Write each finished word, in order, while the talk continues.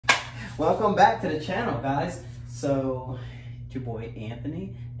Welcome back to the channel, guys. So, it's your boy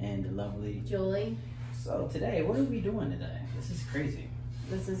Anthony and the lovely Julie. So today, what are we doing today? This is crazy.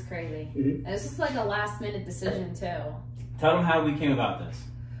 This is crazy. Mm-hmm. And this is like a last minute decision too. Tell them how we came about this.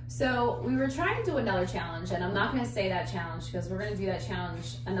 So we were trying to do another challenge, and I'm not going to say that challenge because we're going to do that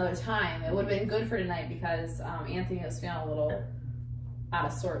challenge another time. It would have been good for tonight because Anthony was feeling a little out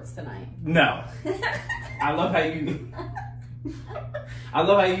of sorts tonight. No. I love how you I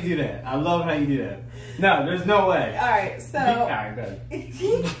love how you do that. I love how you do that. No, there's no way. All right, so Alright, go ahead.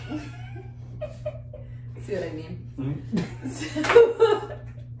 see what I mean? Mm-hmm.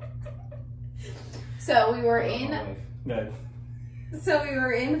 So we were in Go ahead. So we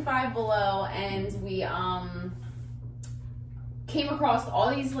were in Five Below, and we came across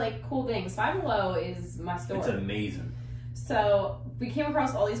all these like cool things. Five Below is my store. It's amazing. So we came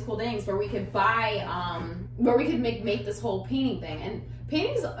across all these cool things where we could buy, where we could make this whole painting thing. And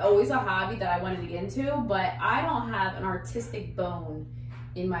painting is always a hobby that I wanted to get into, but I don't have an artistic bone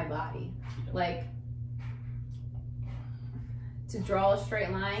in my body. Like, to draw a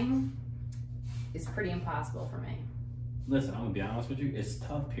straight line is pretty impossible for me. Listen, I'm gonna be honest with you. It's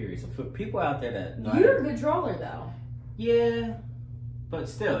tough, period. So for people out there that know You're a good drawer, though. Yeah, but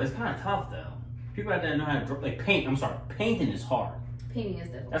still, it's kind of tough though. People out there know how to draw, like paint. I'm sorry, painting is hard. Painting is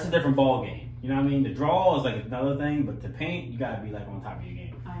difficult. That's a different ball game. You know what I mean? The draw is like another thing, but to paint, you gotta be like on top of your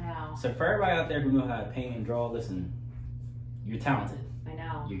game. I know. So for everybody out there who know how to paint and draw, listen, you're talented. I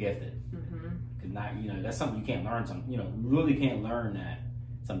know. You're gifted. Mm-hmm. Cause not, you know, that's something you can't learn. You really can't learn that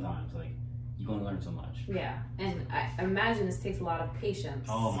sometimes. Like you're gonna learn so much. Yeah, and I imagine this takes a lot of patience.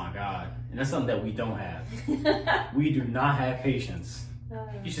 Oh my God, and that's something that we don't have. We do not have patience.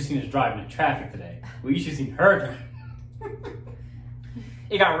 You should have seen us driving in traffic today. Well, you should have seen her drive.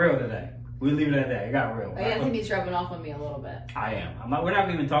 It got real today. We'll leave it at that. It got real. I think he's rubbing off on me a little bit. I am. We're not going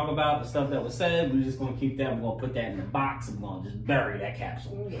to even talk about the stuff that was said. We're just going to keep that. We're going to put that in the box. And we're going to just bury that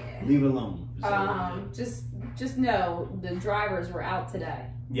capsule. Yeah. Leave it alone. Just know the drivers were out today.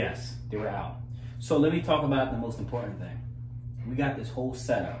 Yes, they were out. So let me talk about the most important thing. We got this whole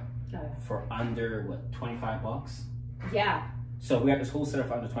setup for under, what, 25 bucks? Yeah. So we got this whole setup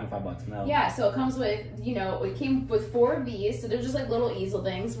for under 25 bucks. Now, yeah, so it comes with, it came with 4 of these, so they're just like little easel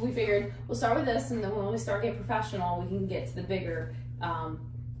things. We figured we'll start with this, and then when we start getting professional, we can get to the bigger,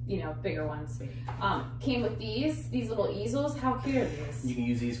 bigger ones. Came with these little easels. How cute are these? You can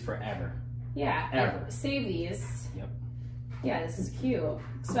use these forever. Yeah, Ever. Save these. Yep. Yeah, this is cute,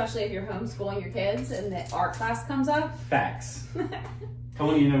 especially if you're homeschooling your kids and the art class comes up. Facts.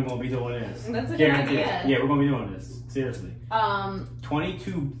 Tony and I'm gonna be doing this. That's a good Guaranteed. idea. Yeah, we're gonna be doing this. Seriously.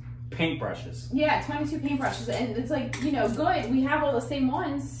 22 paintbrushes. Yeah, 22 paintbrushes, and it's like good. We have all the same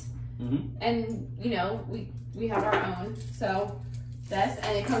ones, and we have our own. So this,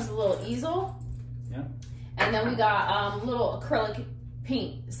 and it comes with a little easel. Yeah. And then we got little acrylic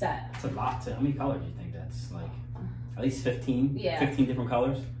paint set. That's a lot too. How many colors do you think that's like? At least 15. Yeah. 15 different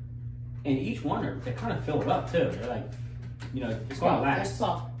colors. And each one they kind of fill it up too. They're like, it's gonna last. There's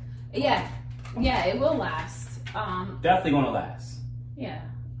 12. Yeah, it will last. Definitely gonna last. Yeah,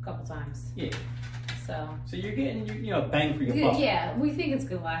 a couple times. Yeah. So you're getting bang for your buck. Yeah, we think it's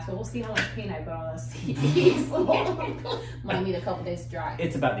gonna last, but we'll see how much paint I put on this easel. Might need a couple days to dry.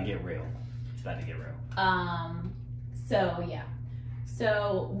 It's about to get real. It's about to get real. So yeah.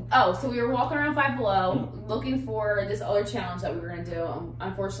 So we were walking around Five Below looking for this other challenge that we were gonna do.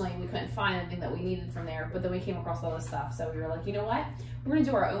 Unfortunately, we couldn't find anything that we needed from there. But then we came across all this stuff, so we were like, you know what? We're gonna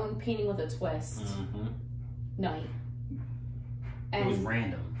do our own painting with a twist night. And it was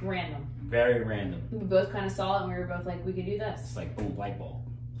random. Random. Very random. We both kind of saw it, and we were both like, we could do this. It's like boom, light bulb.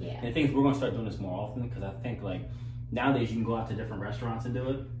 Yeah. And the thing is, we're gonna start doing this more often because I think like nowadays you can go out to different restaurants and do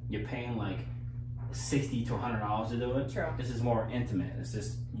it. You're paying like $60 to $100 to do it. True. This is more intimate. It's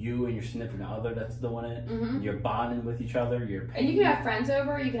just you and your significant other that's doing it. You're bonding with each other. And you can have friends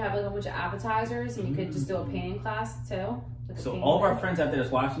over. You can have like a bunch of appetizers, and you could just do a painting class too. So all of our friends out there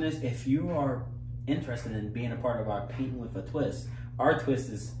that's watching this, if you are interested in being a part of our painting with a twist, our twist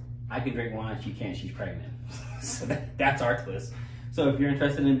is I can drink wine, she can't, she's pregnant. So that's our twist. So if you're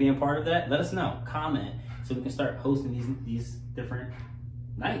interested in being part of that, let us know. Comment so we can start hosting these different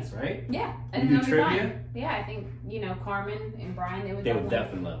nights, right? Yeah, and do trivia. Fun. Yeah, I think Carmen and Brian they would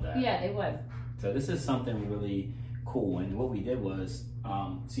definitely love that. Yeah, they would. So this is something really cool, and what we did was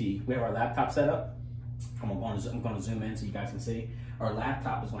see we have our laptop set up. I'm going to zoom in so you guys can see. Our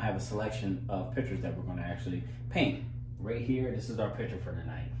laptop is going to have a selection of pictures that we're going to actually paint. Right here, this is our picture for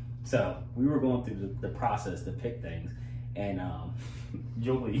tonight. So we were going through the process to pick things, and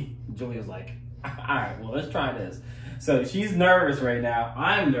Julie was like, All right, well, let's try this. So she's nervous right now.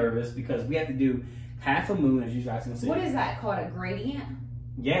 I'm nervous because we have to do half a moon, as you guys can see. What is that called? A gradient?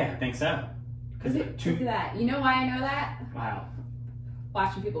 Yeah, I think so. Look at that. You know why I know that? Wow.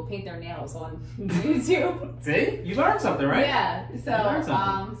 Watching people paint their nails on YouTube. See? You learned something, right? Yeah. learned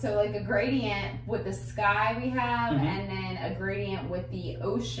something. So like a gradient with the sky we have, and then a gradient with the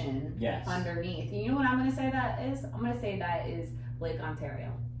ocean underneath. You know what I'm going to say that is? I'm going to say that is Lake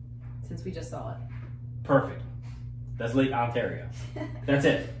Ontario, since we just saw it. Perfect. That's Lake Ontario. That's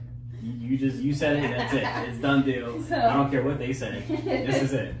it. You said it. That's it. It's done deal. So, I don't care what they say. This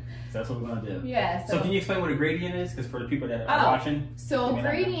is it. So that's what we're gonna do. Yeah. So can you explain what a gradient is? Because for the people that are watching. So a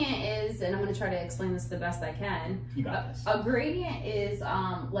gradient is, and I'm gonna try to explain this the best I can. You got this. A gradient is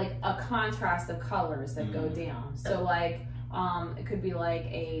like a contrast of colors that go down. So like it could be like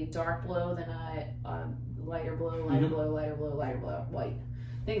a dark blue, then a lighter blue, lighter blue, lighter blue, lighter blue, white,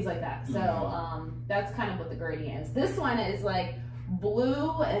 things like that. So that's kind of what the gradient is. This one is like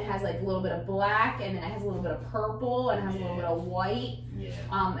blue and it has like a little bit of black, and then it has a little bit of purple, and it has a little bit of white,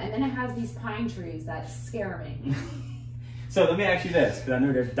 and then it has these pine trees that scare me. So let me ask you this, because I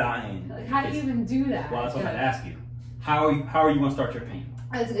know they're dying. Like, how do you even do that? Well, that's what I'm gonna ask you. How are you gonna start your paint?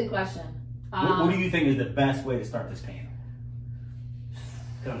 That's a good question. What do you think is the best way to start this paint?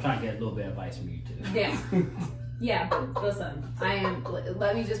 Because I'm trying to get a little bit of advice from you too. Yeah. Yeah, but listen,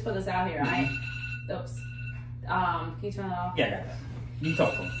 let me just put this out here. Oops. Can you turn that off? Yeah, I got that. You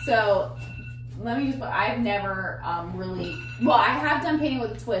talk to him. So, let me just put, I've never really, well, I have done painting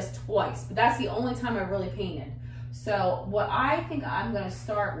with a twist twice, but that's the only time I've really painted. So, what I think I'm going to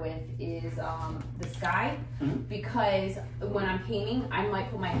start with is the sky, because when I'm painting, I might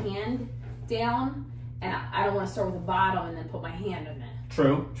put my hand down, and I don't want to start with the bottom and then put my hand in it.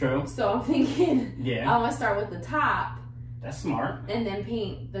 True. So, I'm thinking, I want to start with the top. That's smart. And then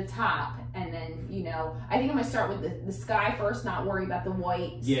paint the top. And then, I think I'm going to start with the sky first, not worry about the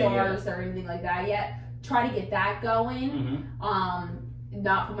white stars or anything like that yet. Try to get that going.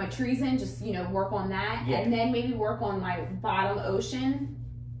 Not put my trees in, just, work on that. And then maybe work on my bottom ocean.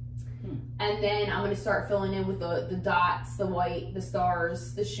 And then I'm going to start filling in with the dots, the white, the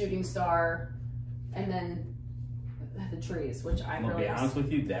stars, the shooting star, and then the trees, which I'm going to be honest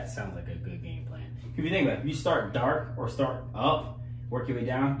with you, that sounds like a good game plan. If you think about it, if you start dark or start up, work your way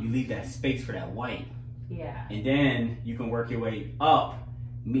down, you leave that space for that white. Yeah. And then you can work your way up,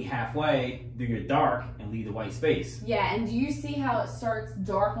 meet halfway, do your dark, and leave the white space. Yeah, and do you see how it starts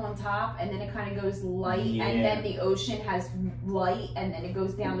dark on top, and then it kind of goes light, and then the ocean has light, and then it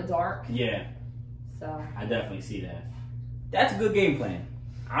goes down to dark? Yeah. So. I definitely see that. That's a good game plan.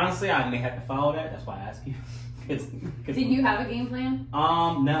 Honestly, I may have to follow that. That's why I asked you. Did you have a game plan?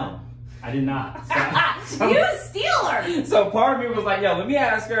 No. I did not. You stealer! So part of me was like, yo, let me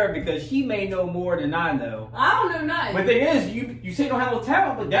ask her because she may know more than I know. I don't know nothing. But the thing is, you say you don't have no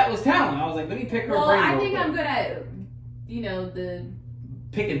talent, but that was talent. I was like, let me pick her brain. Well, I think I'm good at, the...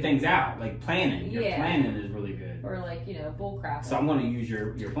 picking things out, like planning. Your planning is really good. Or like, bull crap. So I'm going to use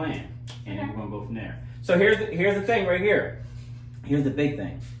your plan, and then we're going to go from there. So here's the thing right here. Here's the big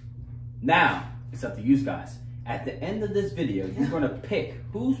thing. Now, it's up to you guys. At the end of this video, you're going to pick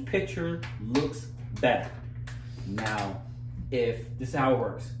whose picture looks better. Now, if this is how it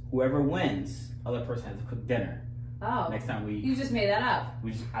works, whoever wins, other person has to cook dinner. Oh. Next time You just made that up.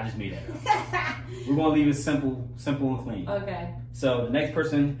 I just made that up. We're going to leave it simple and clean. Okay. So the next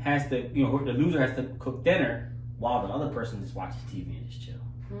person has to, the loser has to cook dinner while the other person just watches TV and just chill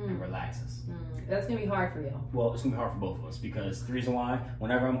and relaxes. That's going to be hard for you. Well, it's going to be hard for both of us because the reason why,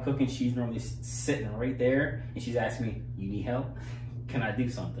 whenever I'm cooking, she's normally sitting right there and she's asking me, you need help? Can I do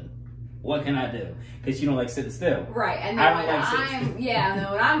something? What can I do? Because she don't like sitting still. Right, and then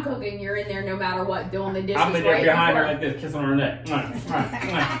when I'm cooking, you're in there no matter what, doing the dishes. I'm in there behind her like this, kissing her neck.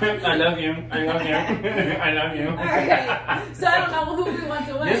 I love you. I love you. I love you. All right. So I don't know who we want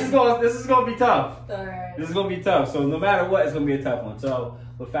to win. This is gonna be tough. All right. This is gonna be tough. So no matter what, it's gonna be a tough one. So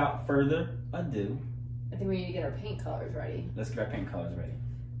without further ado, I think we need to get our paint colors ready. Let's get our paint colors ready.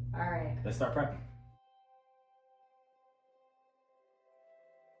 All right. Let's start prepping.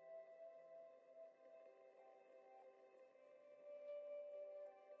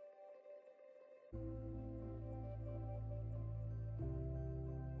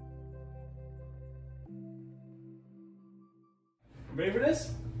 Ready for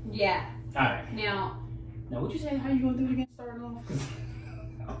this? Yeah. All right. Now, what you say? How you gonna do it again? Starting off?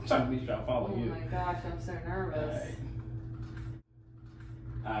 I'm trying to be sure I follow you. Oh my gosh, I'm so nervous.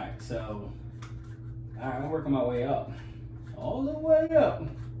 All right. So, I'm working my way up, all the way up.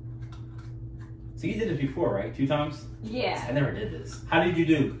 So you did this before, right? 2 times? Yeah. I never did this. How did you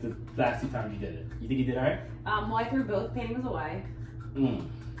do the last 2 times you did it? You think you did all right? Well, I threw both paintings away.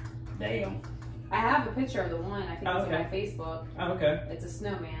 Damn. I have a picture of the one. I think it's on my Facebook. Oh, okay. It's a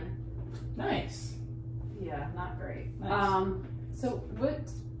snowman. Nice. Yeah, not great. Nice. So what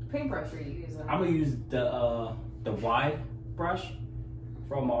paintbrush are you using? I'm gonna use the wide brush.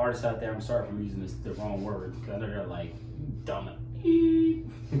 For all my artists out there, I'm sorry if I'm using the wrong word because I know they're like, dumb it.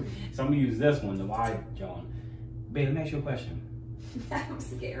 So I'm gonna use this one, the wide John. Babe, let me ask you a question. I'm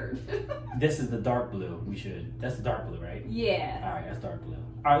scared. This is the dark blue. That's the dark blue, right? Yeah. All right, that's dark blue.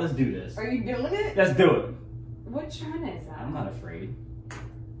 All right, let's do this. Are you doing it? Let's do it. Which one is that? I'm not afraid.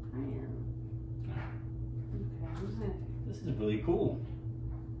 I am. Okay, I'm just gonna... This is really cool.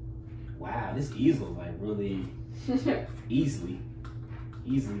 Wow, this easel is like really easily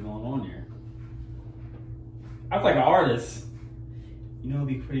going on there. I feel like an artist. You know, it'd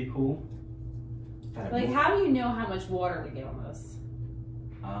be pretty cool. Like, how do you know how much water to get on this?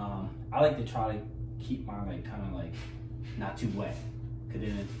 I like to try to keep mine like kind of like not too wet. Cause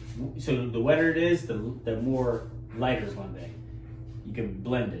then so the wetter it is, the more lighter it's gonna be. You can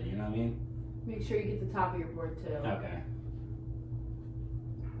blend it. You know what I mean? Make sure you get the top of your board too. Okay.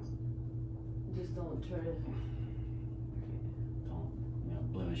 Just don't try to.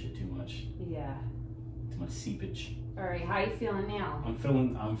 Don't blemish it too much. Yeah. Too much seepage. All right, how you feeling now? I'm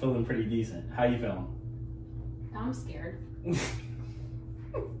feeling pretty decent. How you feeling? I'm scared.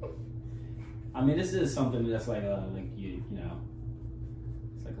 I mean, this is something that's like you know,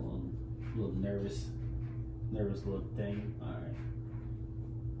 it's like a little nervous little thing. All right.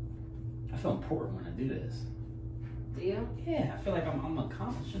 I feel important when I do this. Do you? Yeah, I feel like I'm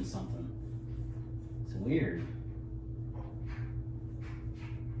accomplishing something. It's weird.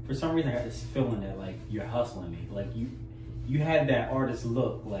 For some reason, I got this feeling that like you're hustling me. Like you had that artist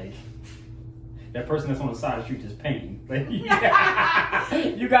look, like that person that's on the side of the street just painting. Like you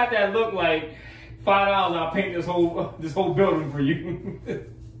got that look like $5. I'll paint this whole building for you.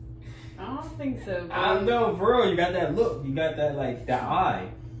 I don't think so. Babe. I know, for real. You got that look. You got that like that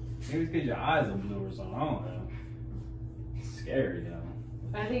eye. Maybe it's because your eyes are blue or something. I don't know. It's scary though.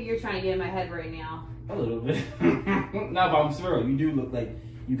 I think you're trying to get in my head right now. A little bit. No, but I'm serious. You do look like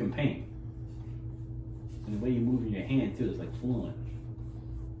you can paint. And the way you move in your hand too is like fluent.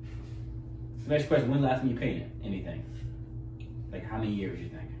 Next question, when's the last time you painted anything? Like how many years you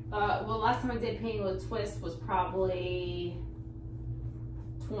think? Well, last time I did painting with Twist was probably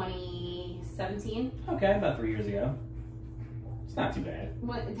 2017. Okay, about 3 years ago. It's not too bad.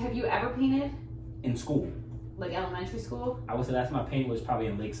 What, have you ever painted? In school. Like elementary school? I would say last time I painted was probably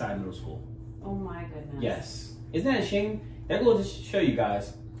in Lakeside Middle School. Oh my goodness. Yes. Isn't that a shame? That goes to show you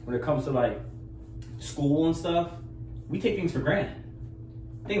guys, when it comes to like school and stuff, we take things for granted.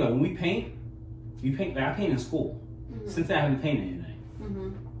 Think about it, when we paint, like I paint in school. Mm-hmm. Since then I haven't painted anything.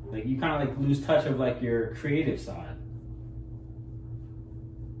 Mm-hmm. Like you kind of like lose touch of like your creative side.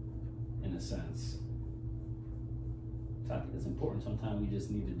 In a sense. So I think it's important sometimes we just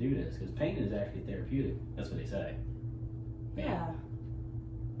need to do this because painting is actually therapeutic. That's what they say. Man. Yeah.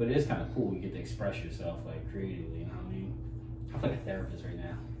 But it is kind of cool. You get to express yourself like creatively. You know what I mean? I feel like a therapist right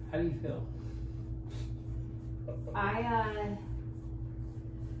now. How do you feel?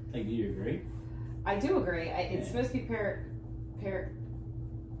 Like, do you agree? I do agree. It's supposed to be therapeutic.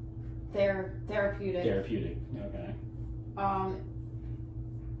 Therapeutic. Okay.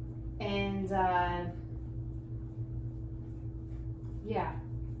 Yeah.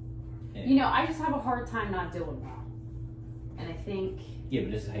 You know, I just have a hard time not doing well, and I think. Yeah,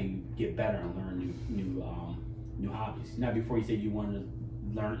 but this is how you get better and learn new hobbies. Now, before you said you wanted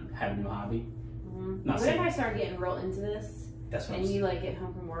to have a new hobby. Mm-hmm. Not what saying, if I started getting real into this? That's what and I'm you like get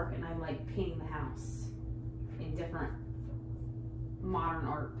home from work and I'm like painting the house in different modern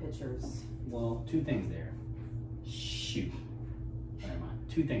art pictures. Well, 2 things there. Shoot. Never mind.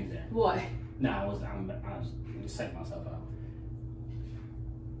 2 things there. What? No, I was just psyching myself out.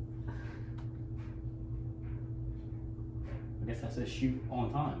 I guess I said shoot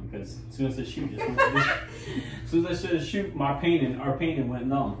on time because as soon as I said shoot, as soon as I said shoot, our painting went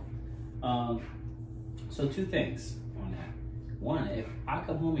numb. So 2 things on that. One, if I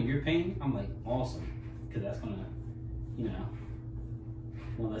come home and you're painting, I'm like, awesome, because that's gonna, you know,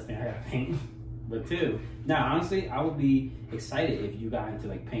 one less thing I gotta paint. But 2, now honestly, I would be excited if you got into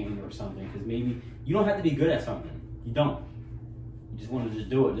like painting or something, because maybe you don't have to be good at something. You don't. You just want to just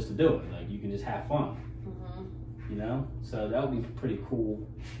do it, just to do it. Like you can just have fun. You know, so that would be pretty cool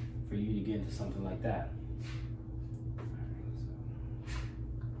for you to get into something like that.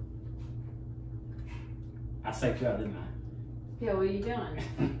 I psyched you out, didn't I? Yeah, what are you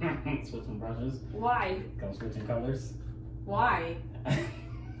doing? Switching brushes. Why? Come switching colors. Why? I'm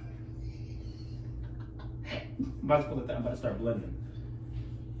about to start blending.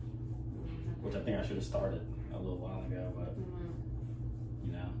 Which I think I should have started a little while ago, but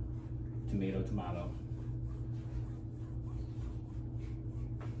you know, tomato, tomato.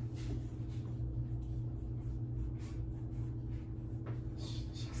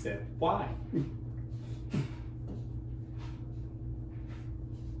 She said, why?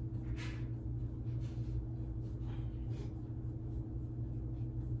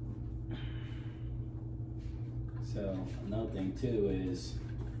 So another thing too is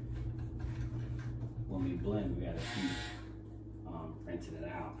when we blend, we gotta keep rinsing it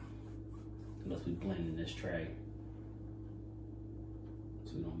out unless we blend in this tray,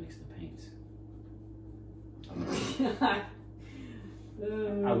 so we don't mix the paints.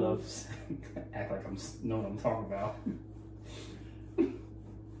 I love act like I'm know what I'm talking about,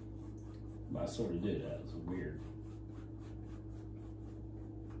 but I sort of did. That was weird.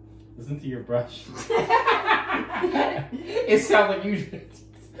 Listen to your brush. It sounds like you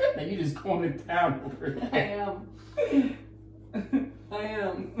just going to town over it. I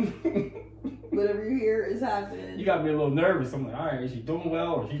am. Whatever you hear is happening. You got me a little nervous. I'm like, all right, is she doing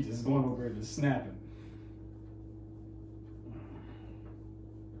well or is she just going over it and snapping?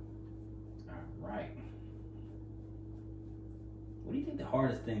 All right. What do you think the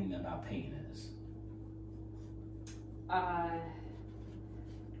hardest thing about painting is? Let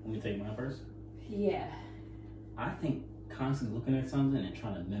me take mine first. Yeah. I think constantly looking at something and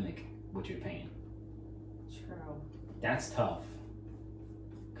trying to mimic what you're painting. True. That's tough.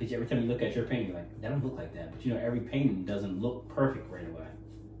 Because every time you look at your painting, you're like, that don't look like that. But you know, every painting doesn't look perfect right away.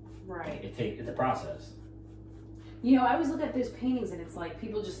 Right. It's a process. You know, I always look at those paintings and it's like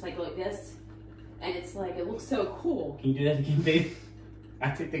people just like go like this, and it's like it looks so cool. Can you do that again, baby?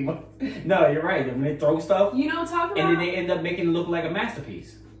 I think they must. No, you're right. When they throw stuff, You know what I'm talking about? and then they end up making it look like a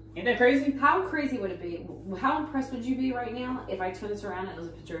masterpiece. Ain't that crazy? How crazy would it be? How impressed would you be right now if I turn this around and it was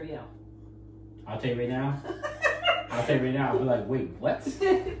a picture of you? I'll tell you right now. I'll be like, wait, what?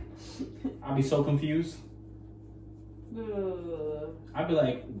 I'll be so confused. I'll be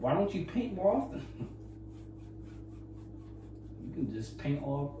like, why don't you paint more often? You can just paint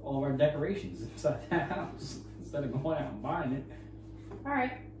all of our decorations inside the house instead of going out and buying it. All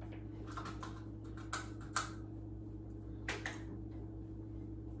right.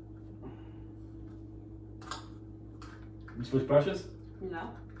 You switch brushes? No.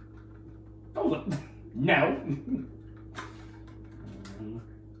 Oh, look. No.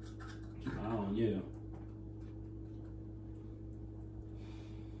 Keep my eye on you.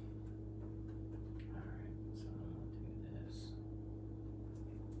 Alright, so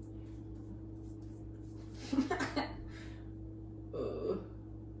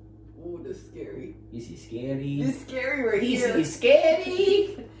Oh, that's scary. you see scary? It's scary right You here. see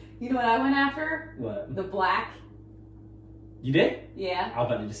scary? You know what I went after? What? The black. You did? Yeah. I was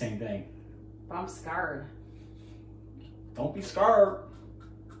about to do the same thing. But I'm scarred. Don't be scared.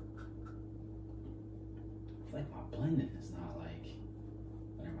 I feel like my blending is not like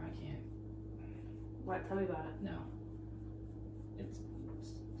whatever I can. What? Tell me about it. No. It's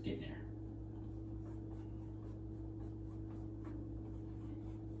getting there.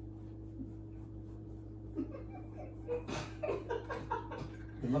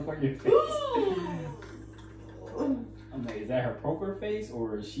 The look on your face. I'm like, is that her poker face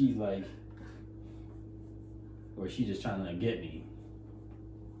or is she like, or is she just trying to get me?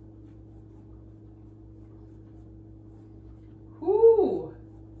 Ooh.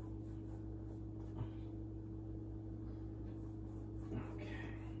 Okay.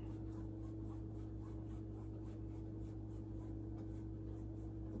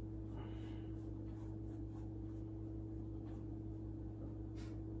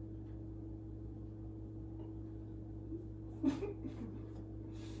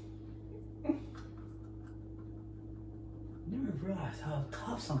 Never realized how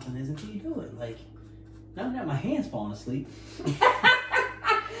tough something is until you do it. Like, now that my hand's falling asleep.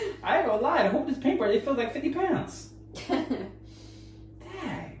 I ain't gonna lie, the hope this paintbrush, it feels like 50 pounds. Dang.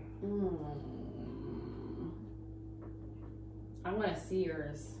 I want to see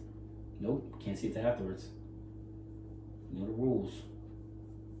yours. Nope, can't see it till afterwards. You know the rules.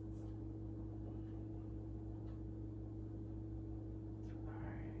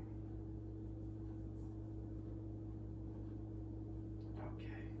 Alright.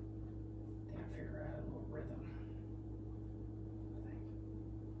 Okay. I think I figured out a little rhythm. I think.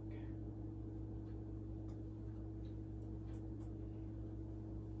 Okay.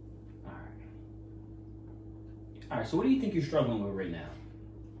 Alright. All right, so what do you think you're struggling with right now?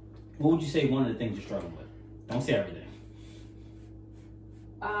 What would you say one of the things you're struggling with? Don't say everything.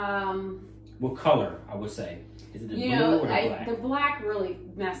 What color, I would say? Is it the blue or the black? The black really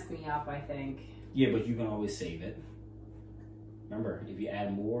messed me up, I think. Yeah, but you can always save it. Remember, if you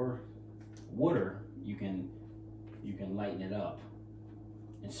add more water, you can lighten it up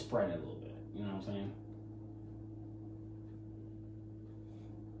and spread it a little bit. You know what I'm saying?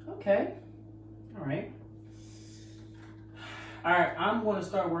 Okay. All right. All right, I'm going to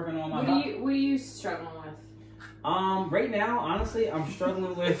start working on my... What are you struggling with? Right now, honestly, I'm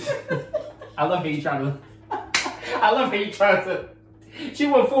struggling with... I love how you try to... I love how you try to... She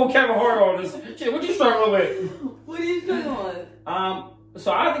went full Kevin Hart on this. Shit, what you struggling with? What are you struggling with?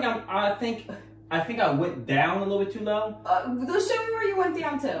 So I think I went down a little bit too low. Show me where you went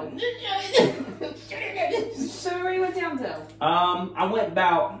down to. Show me where you went down to. I went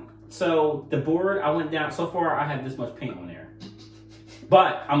about... So, the board, I went down... So far, I have this much paint on there.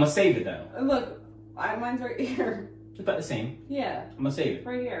 But, I'm going to save it, though. Look, mine's right here. It's about the same. Yeah. I'm going to save it.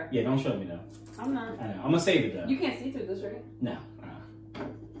 Right here. Yeah, don't show me, though. I'm not. I know. I'm going to save it, though. You can't see through this, right? No.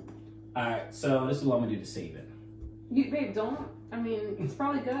 Alright, so this is what I'm going to do to save it. Babe, don't. I mean, it's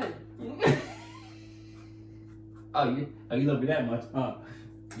probably good. Oh, you love me that much? Huh?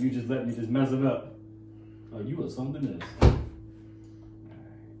 You just let me just mess it up. Oh, you are something else. Alright,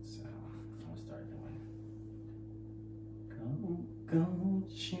 so I'm going to start doing. Go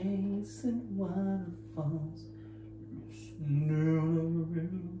chasing waterfalls.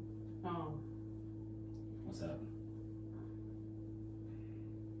 Oh. What's up?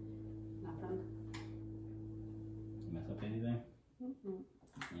 Nothing. You mess up anything?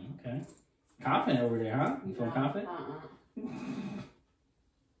 Okay. Confident over there, huh? You feel confident?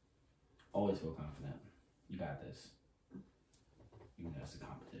 Always feel confident. You got this. Even though it's a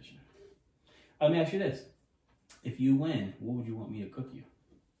competition. Let me ask you this. If you win, what would you want me to cook you?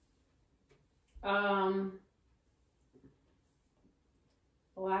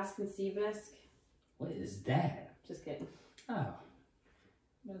 Alaskan sea bisque. What is that? Just kidding. Oh.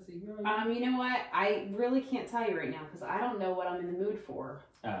 You know what? I really can't tell you right now because I don't know what I'm in the mood for.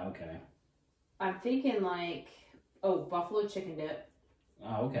 Oh, okay. I'm thinking like, buffalo chicken dip.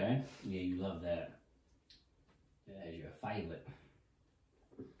 Oh, okay. Yeah, you love that. That is your favorite.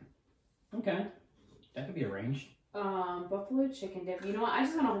 Okay. That could be arranged. Buffalo chicken dip. You know what? I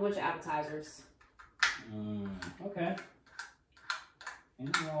just want a whole bunch of appetizers. Okay. Ain't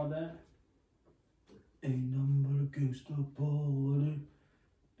nothing wrong with that. Ain't nothing but a gangsta party.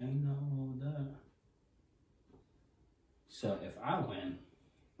 Ain't nothing wrong with that. So if I win...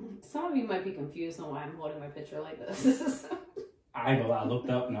 Some of you might be confused on why I'm holding my picture like this. I ain't gonna lie, I looked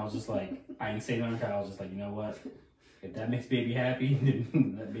up and I was just like, I ain't saying nothing. I was just like, you know what? If that makes baby happy,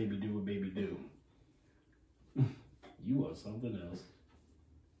 then let baby do what baby do. You are something else.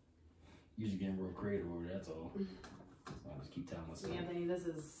 You just getting real creative over there, that's all. So I just keep telling myself. Anthony, this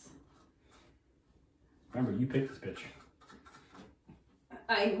is... Remember, you picked this picture.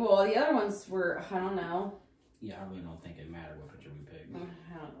 Well, the other ones were, I don't know. Yeah, I really don't think it mattered what picture we picked.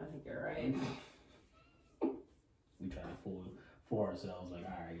 I think you're right. We try to fool ourselves, like,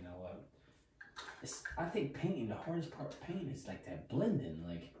 all right, you know what? I think painting, the hardest part of painting is like that blending,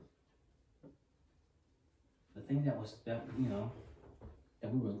 like the thing that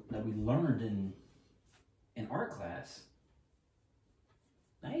we learned in art class.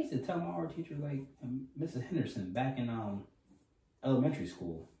 I used to tell my art teacher, like Mrs. Henderson, back in elementary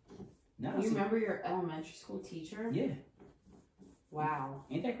school. Now you remember your elementary school teacher? Yeah. Wow.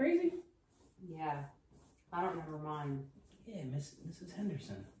 Ain't that crazy? Yeah. I don't remember mine. Yeah, Mrs.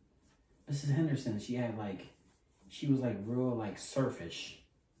 Henderson. Mrs. Henderson, she was like real like surfish.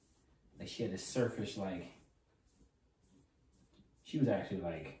 Like she had a surfish like, she was actually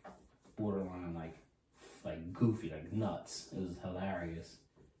like borderline like goofy, like nuts. It was hilarious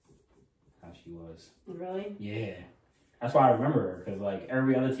how she was. Really? Yeah. That's why I remember her, because like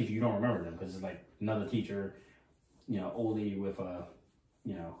every other teacher, you don't remember them, because it's like another teacher, oldie with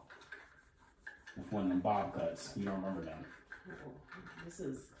with one of them bob cuts. You don't remember them. This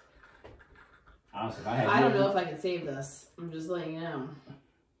is... Honestly, I don't know if I can save this. I'm just letting you know.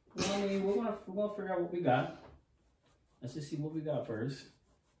 Well, I mean, we're gonna figure out what we got. Let's just see what we got first.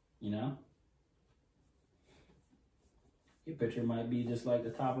 Your picture might be just like the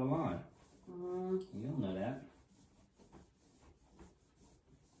top of the line. You don't know that.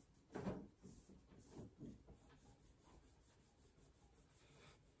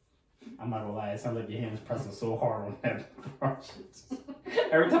 I'm not gonna lie, it sounds like your hand's pressing so hard on that brush.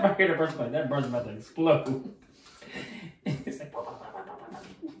 Every time I hear the brush, like that brush is about to explode. It's like,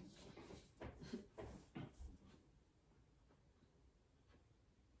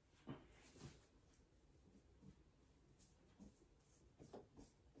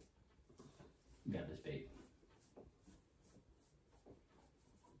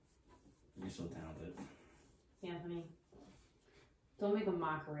 so talented. Anthony, don't make a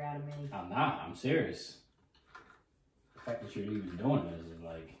mockery out of me. I'm not. I'm serious. The fact that you're even doing this is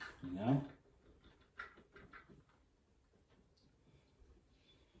like, you know?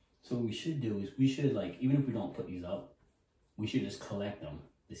 So what we should do is we should, like, even if we don't put these up, we should just collect them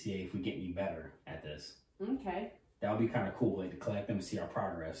to see if we get any better at this. Okay. That would be kind of cool, like to collect them and see our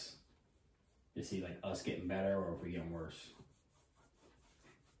progress. To see like us getting better or if we getting worse.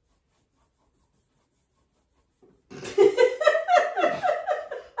 Do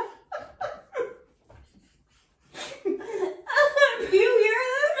you hear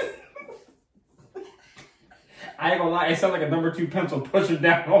this? I ain't gonna lie, it sounds like a number 2 pencil pushing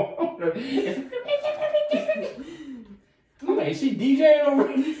down on the... I'm like, is she DJing over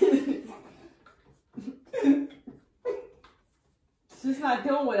here? It's just not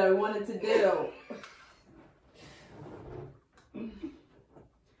doing what I wanted to do.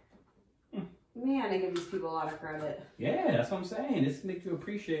 Man, I give these people a lot of credit. Yeah, that's what I'm saying. This makes you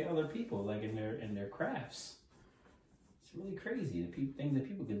appreciate other people, like in their crafts. It's really crazy the things that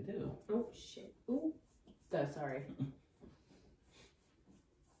people can do. Oh shit! Ooh, so sorry.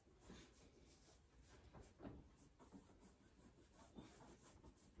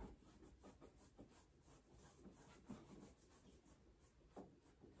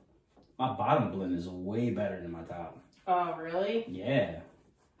 My bottom blend is way better than my top. Oh really? Yeah.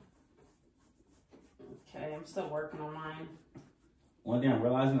 Okay, I'm still working on mine. One thing I'm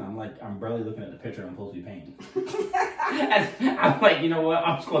realizing, I'm barely looking at the picture I'm supposed to be painting. I'm like, you know what?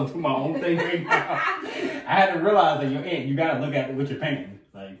 I'm just going to do my own thing right now. I had to realize that you got to look at what you're painting.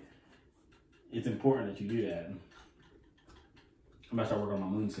 Like, it's important that you do that. I'm going to start working on my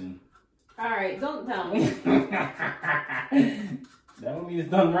moon soon. All right, don't tell me. That would mean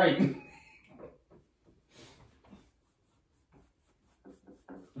it's done right.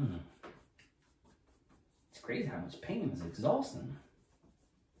 It's crazy how much painting is exhausting. I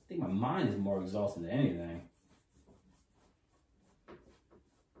think my mind is more exhausting than anything.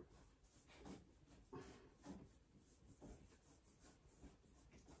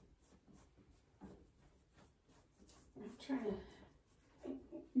 I'm trying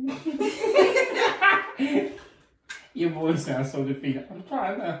to. Your voice sounds so defeated. I'm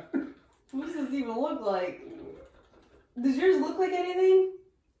trying to. What does this even look like? Does yours look like anything?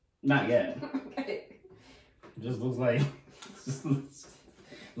 Not yet. Okay. It just looks like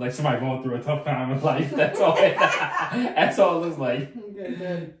like somebody going through a tough time in life. That's all. That's all it looks like. Okay,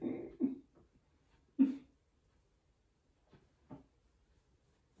 good.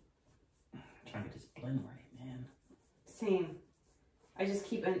 Trying to get this blend right, man. Same. I just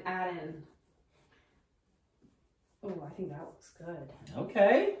keep adding. Oh, I think that looks good.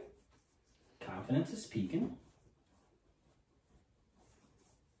 Okay. Confidence is peaking.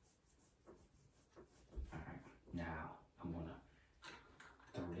 Alright, now I'm gonna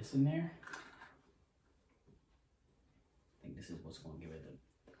throw this in there. I think this is what's gonna give it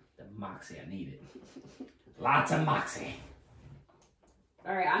the moxie I needed. Lots of moxie.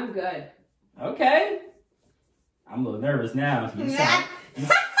 Alright, I'm good. Okay. I'm a little nervous now.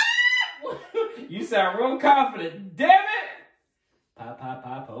 You sound real confident. Damn it! Pop, pop,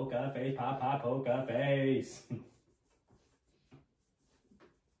 pop, poker face, pop, pop, poker face. Oh,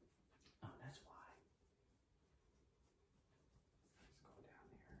 that's why. Let's go down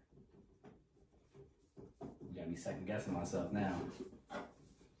there. You got me second guessing myself now.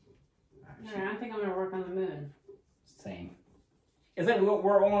 Alright, I think I'm gonna work on the moon. Same. It's like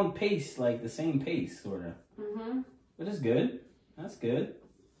we're on pace, like the same pace, sort of. Mm-hmm. Which is good. That's good.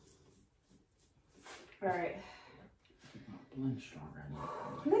 Alright. Blend stronger.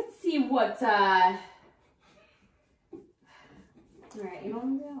 Let's see what, Alright, you know what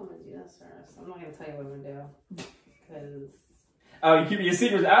I'm gonna do? I'm gonna do this first. I'm not gonna tell you what I'm gonna do. Because... Oh, you keeping your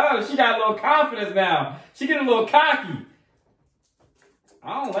secrets. Oh, she got a little confidence now. She getting a little cocky.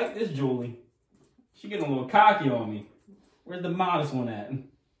 I don't like this Julie. She getting a little cocky on me. Where's the modest one at?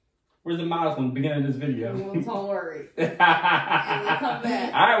 Where's the modest one at the beginning of this video? Don't worry. And we'll come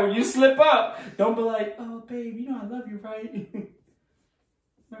back. All right, when you slip up, don't be like, oh, babe, you know I love you, right?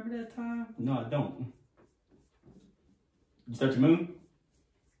 Remember that time? No, I don't. You start your moon?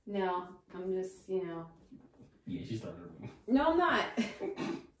 No, I'm just, you know. Yeah, she started her moon. No, I'm not.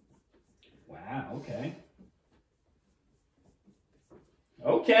 Wow, okay.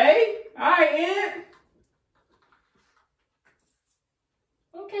 Okay. All right, Aunt.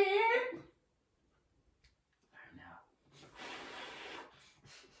 Okay, Aunt. All right, now.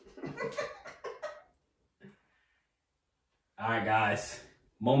 All right, guys.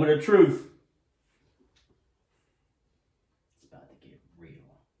 Moment of truth. It's about to get real.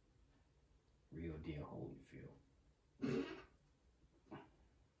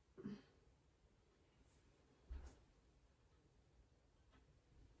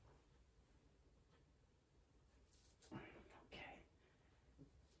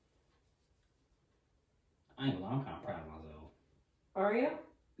 I ain't gonna lie, I'm kind of proud of myself. Are you?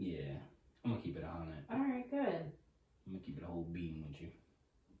 Yeah. I'm gonna keep it 100. All right, good. I'm gonna keep it a whole beam with you.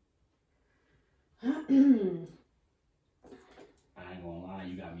 I ain't gonna lie,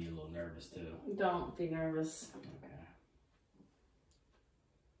 you got me a little nervous too. Don't be nervous. Okay.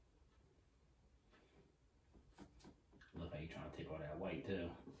 Look how you trying to take all that white too.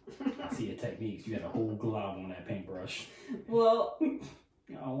 I see your techniques. You got a whole glob on that paintbrush. Well, I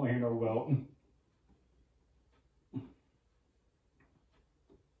don't want to hear no welt.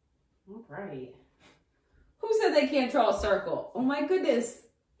 all right. Who said they can't draw a circle? Oh my goodness,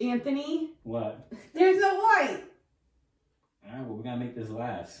 Anthony. What? There's no white. All right, well, we gotta make this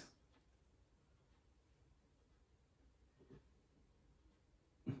last.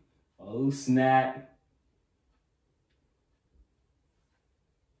 Oh, snap.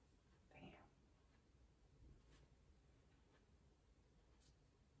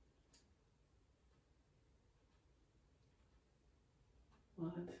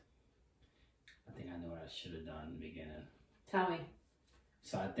 What? I think I know what I should have done in the beginning. Tell me.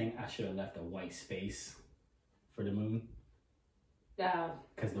 So I think I should have left a white space for the moon.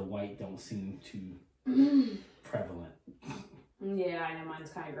 Because the white don't seem too prevalent. Yeah, I know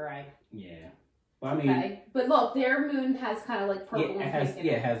mine's kind of gray. Yeah. Well, I mean, okay. But look, their moon has kind of like purple yeah, and pink.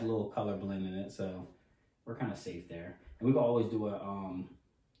 it has a little color blend in it, so we're kind of safe there. And we can always do a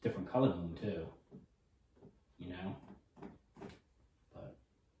different color moon too. You know? But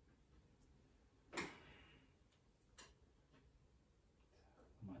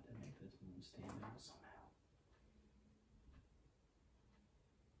I'm about to make this moon stand out somehow.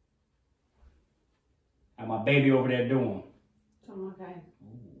 How my baby over there doing? I'm okay.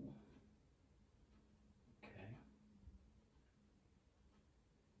 Ooh. Okay.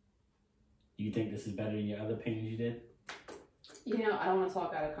 Do you think this is better than your other paintings you did? You know, I don't want to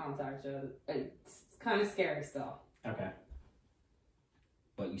talk out of context. It's kind of scary still. Okay.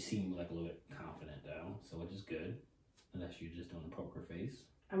 But you seem like a little bit confident though, so which is good. Unless you're just doing a poker face.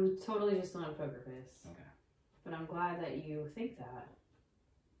 I'm totally just doing a poker face. Okay. But I'm glad that you think that.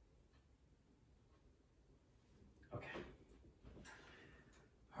 Okay.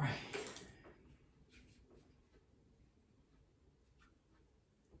 All right.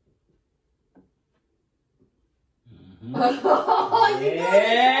 Oh,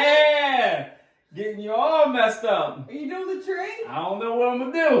 yeah! Getting you all messed up. Are you doing the tree? I don't know what I'm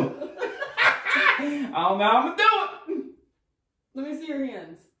gonna do. I don't know how I'm gonna do it. Let me see your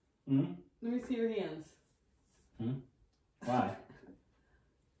hands. Hmm? Let me see your hands. Hmm? Why?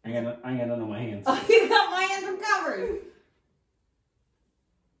 I ain't got nothing on my hands. Oh, you got my hands uncovered.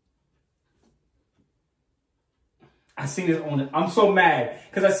 I seen this on it. I'm so mad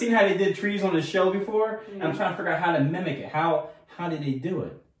because I seen how they did trees on the show before, and I'm trying to figure out how to mimic it. How did they do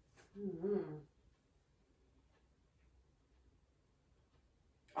it?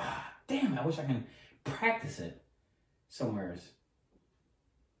 Ah, damn! I wish I can practice it somewhere.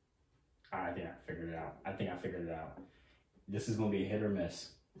 I think I figured it out. This is gonna be a hit or miss.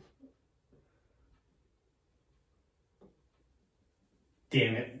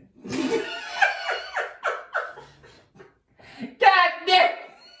 Damn it! God damn!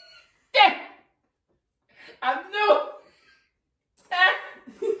 Damn! I knew!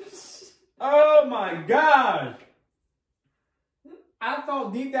 Oh my God! I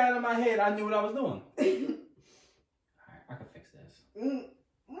thought deep down in my head I knew what I was doing. Alright, I can fix this.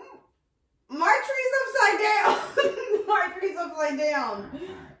 My tree's upside down. My tree's upside down.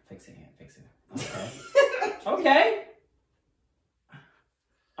 Alright, fix it. Okay. Okay.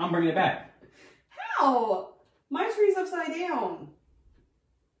 I'm bringing it back. How? My tree's upside down.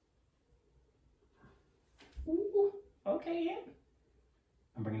 Ooh, okay, yeah.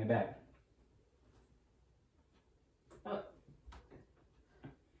 I'm bringing it back. Oh.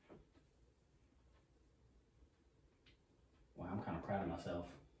 Wow, I'm kind of proud of myself.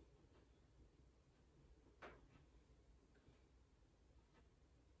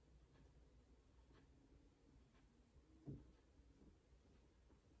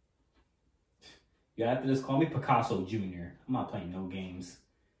 You after this, call me Picasso Jr. I'm not playing no games.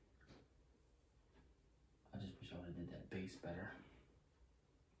 I just wish I would have did that base better.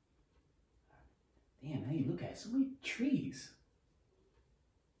 Damn, now you look at it, so many trees.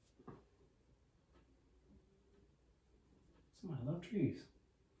 Somebody love trees.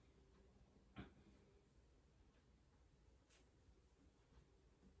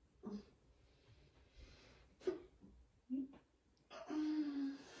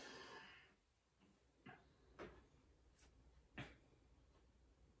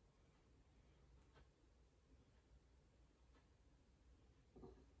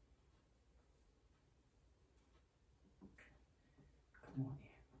 Come on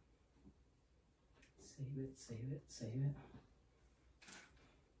here. Save it, save it, save it.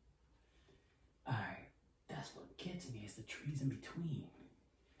 Alright. That's what gets me is the trees in between.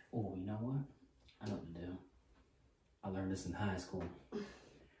 Oh, you know what? I know what to do. I learned this in high school.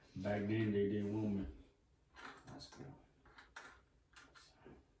 Back then they did woman. That's cool.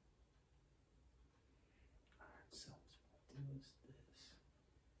 Alright, so what I'll do is this.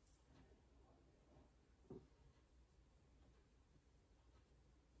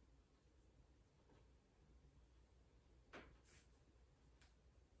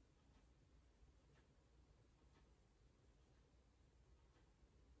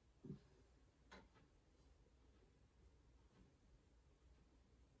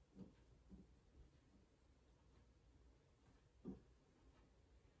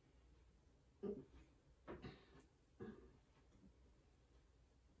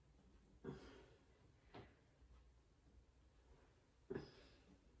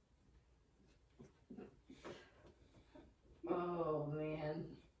 Oh man.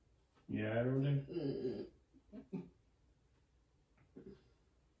 Yeah, I don't know.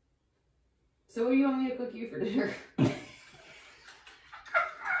 So what do you want me to cook you for dinner?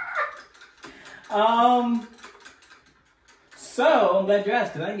 So I'm glad you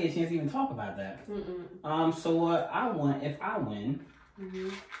asked because I didn't get a chance to even talk about that. Mm-mm. So what I want, if I win, Mm-hmm.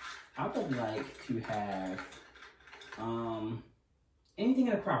 I would like to have, anything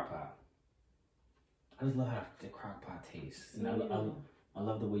in a crock pot. I just love how the crock pot tastes, and I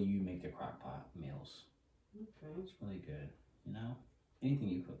love the way you make the crock pot meals. Okay. It's really good. You know, anything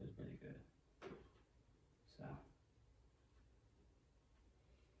you cook is really good. So.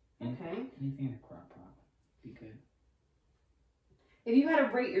 Okay. Anything in a crock pot be good. If you had to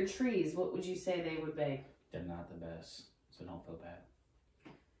rate your trees, what would you say they would be? They're not the best, so don't feel bad.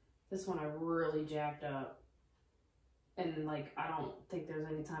 This one I really jacked up. And like I don't think there's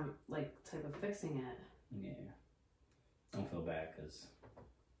any time type of fixing it. Yeah. Don't feel bad because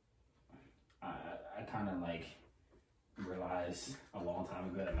I kind of like realized a long time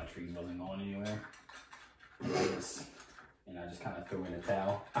ago that my trees wasn't going anywhere. And I just kind of threw in the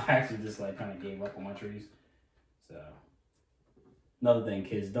towel. I actually just like kind of gave up on my trees. So another thing,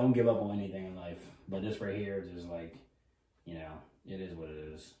 kids, don't give up on anything in life. But this right here, just like, you know, it is what it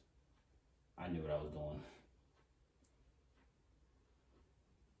is. I knew what I was doing.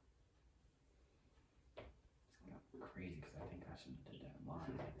 It's crazy because I think I shouldn't have did that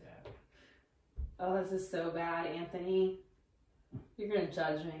line like that. Oh, this is so bad, Anthony. You're gonna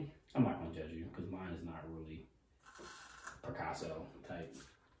judge me. I'm not gonna judge you because mine is not really Picasso type.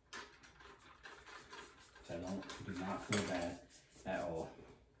 So do not feel bad at all.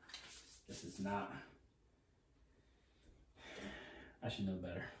 This is not. I should know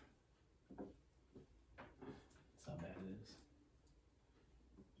better. That's how bad it is.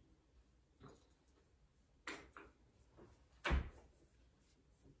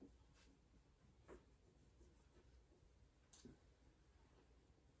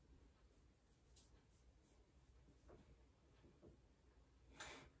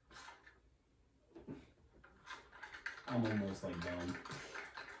 I'm almost like done.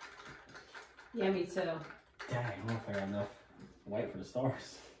 Yeah, me too. Dang, I don't know if I got enough white for the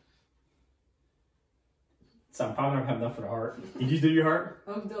stars. So I'm probably not gonna have enough for the heart. Did you do your heart?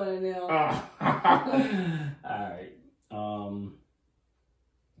 I'm doing it now. Alright. Okay.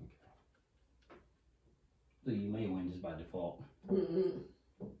 So you may win just by default. Mm-mm.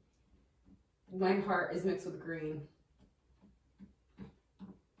 My heart is mixed with green.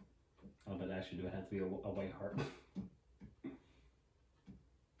 Oh, but actually, do it have to be a white heart?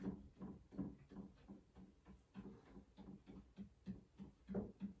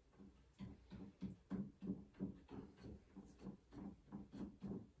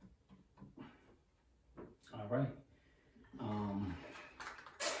 All right.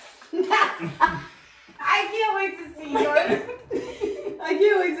 I can't wait to see yours. I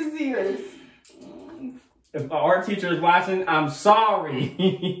can't wait to see yours. If our art teacher is watching, I'm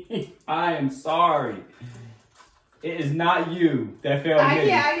sorry. I am sorry. It is not you that failed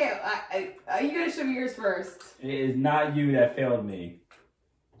me. Are you gonna show me yours first? It is not you that failed me.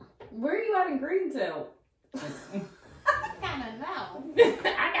 Where are you adding green to? I gotta know.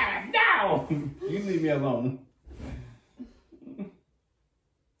 I gotta know. You leave me alone.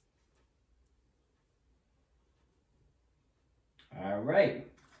 All right.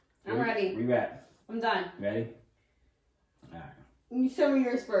 I'm ready. We ready? I'm done. Ready? All right. You show me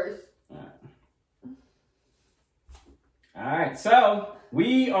yours first. All right. All right. So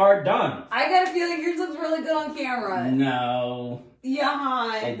we are done. I got a feeling yours looks really good on camera. No.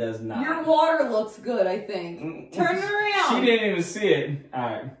 Yeah. It does not. Your water looks good, I think. Turn it around. She didn't even see it.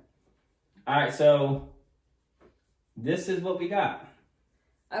 All right. So this is what we got.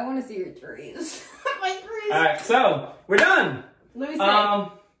 I want to see your trees. My trees. All right. So we're done. Let me see.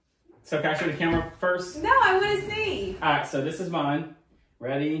 So can I show the camera first? No, I want to see. All right. So this is mine.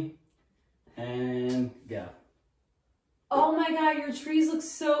 Ready? And go. Oh my God, your trees look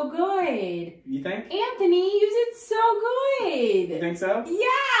so good. You think? Anthony, you did so You good. think so?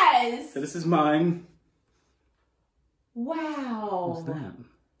 Yes. So this is mine. Wow. What's that?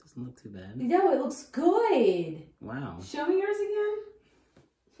 Doesn't look too bad. No, it looks good. Wow. Show me yours again.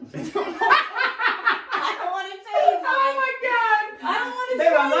 I don't want to say mine. Oh my God! I don't want to Babe,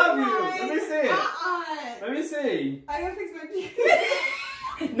 say I love mine. you. Let me see it. Let me see. I gotta fix my trees.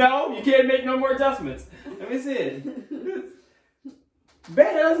 No, you can't make no more adjustments. Let me see it. Babe,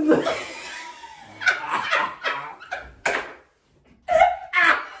 that doesn't look.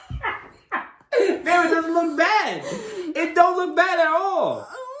 Babe, it doesn't look bad. It don't look bad at all. What?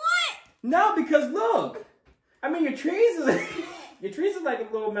 No, because look. I mean, your trees is like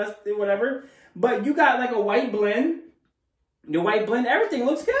a little messed, whatever. But you got like a white blend. Your white blend, everything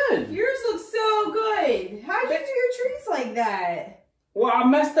looks good. Yours looks so good. How'd you do your trees like that? Well, I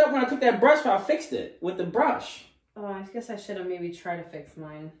messed up when I took that brush, but I fixed it with the brush. Oh, I guess I should have maybe tried to fix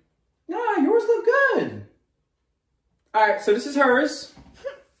mine. Nah, yours look good. All right, so this is hers.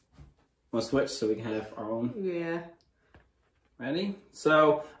 We'll switch so we can have our own. Yeah. Ready?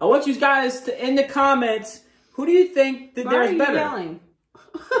 So I want you guys to, in the comments, who do you think that there's better? Yelling?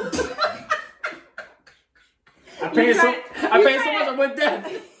 I paid so much. I went deaf.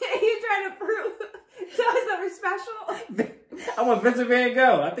 You trying to prove to us that we're special? I want Vincent Van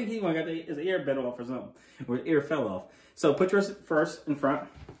Gogh. I think he got his ear bit off or something, or his ear fell off. So put yours first in front. All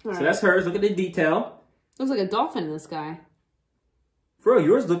so right. that's hers. Look at the detail. Looks like a dolphin in the sky. Bro,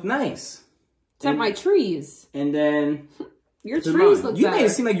 yours look nice. Except my trees. And then Your to trees mine. look You better. made it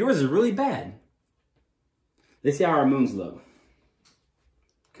seem like yours is really bad. Let's see how our moons look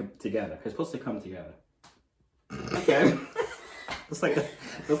together. They're supposed to come together. Okay. looks like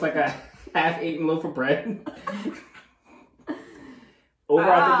a half-eaten loaf of bread.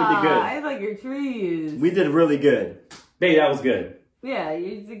 Overall, I think we did good. I like your trees. We did really good. Babe, that was good. Yeah,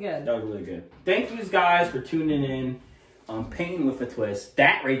 you did good. That was really good. Thank you guys for tuning in on Painting with a Twist.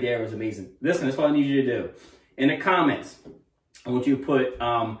 That right there was amazing. Listen, that's what I need you to do. In the comments, I want you to put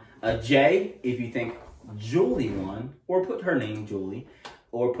a J if you think Julie won, or put her name, Julie,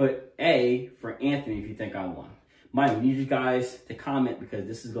 or put A for Anthony if you think I won. Mike, we need you guys to comment because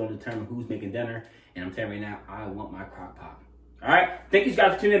this is going to determine who's making dinner. And I'm telling you right now, I want my crock pot. All right? Thank you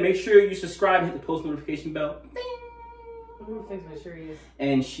guys for tuning in. Make sure you subscribe, hit the post notification bell. Ding! I'm gonna fix my trees.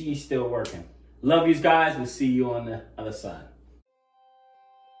 And she's still working. Love you guys. We'll see you on the other side.